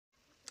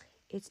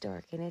It's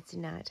dark and it's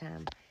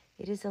nighttime.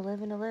 It is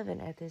 11:11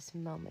 at this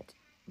moment,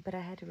 but I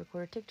had to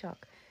record a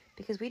TikTok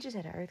because we just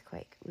had an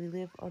earthquake. We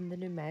live on the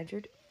New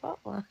Madrid fault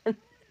line,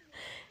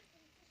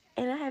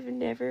 and I have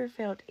never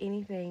felt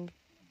anything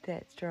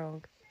that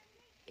strong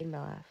in my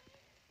life.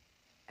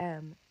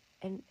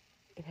 And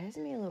it has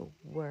me a little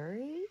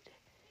worried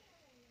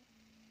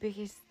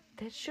because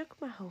that shook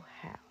my whole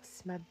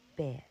house, my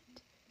bed,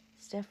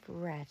 stuff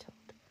rattled.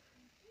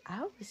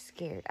 I was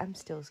scared. I'm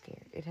still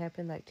scared. It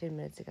happened like 10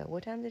 minutes ago.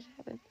 What time did it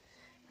happen?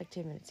 Like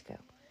 10 minutes ago.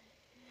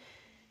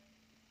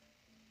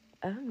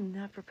 I'm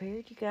not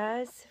prepared, you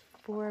guys,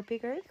 for a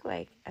big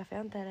earthquake. I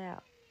found that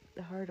out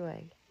the hard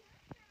way.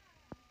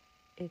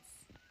 I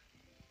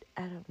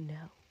don't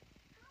know.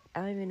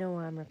 I don't even know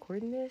why I'm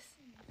recording this.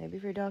 Maybe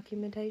for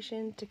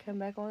documentation to come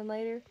back on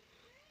later.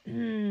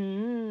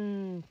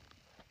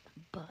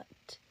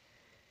 But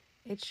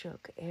it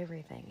shook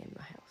everything in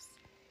my house.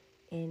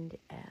 And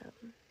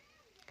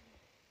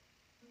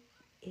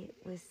it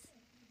was,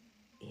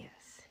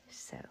 yes.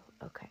 So,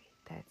 okay,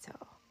 that's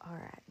all. All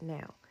right,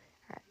 now.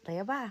 All right,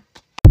 Leah, bye.